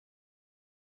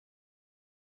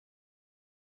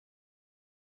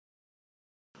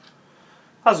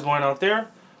How's it going out there?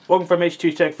 Welcome from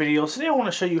H2TechVideos. Today I want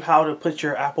to show you how to put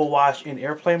your Apple Watch in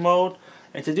airplane mode.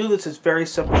 And to do this, it's very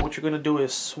simple. What you're going to do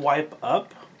is swipe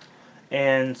up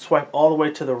and swipe all the way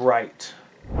to the right.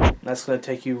 And that's going to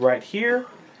take you right here.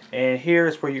 And here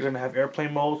is where you're going to have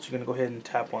airplane mode. So you're going to go ahead and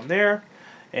tap on there.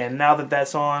 And now that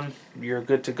that's on, you're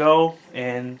good to go.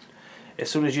 And as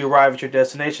soon as you arrive at your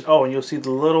destination, and you'll see the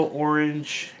little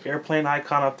orange airplane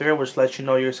icon up there, which lets you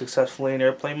know you're successfully in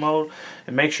airplane mode.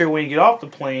 And make sure when you get off the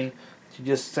plane, you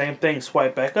just same thing,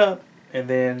 swipe back up, and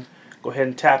then go ahead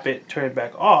and tap it, turn it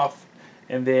back off,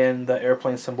 and then the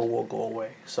airplane symbol will go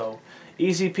away. So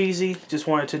easy peasy. Just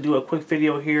wanted to do a quick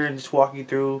video here and just walk you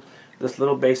through this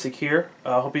little basic here.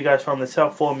 I hope you guys found this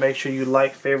helpful. Make sure you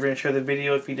like, favorite, and share the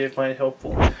video if you did find it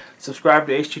helpful. Subscribe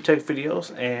to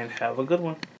H2TechVideos and have a good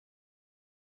one.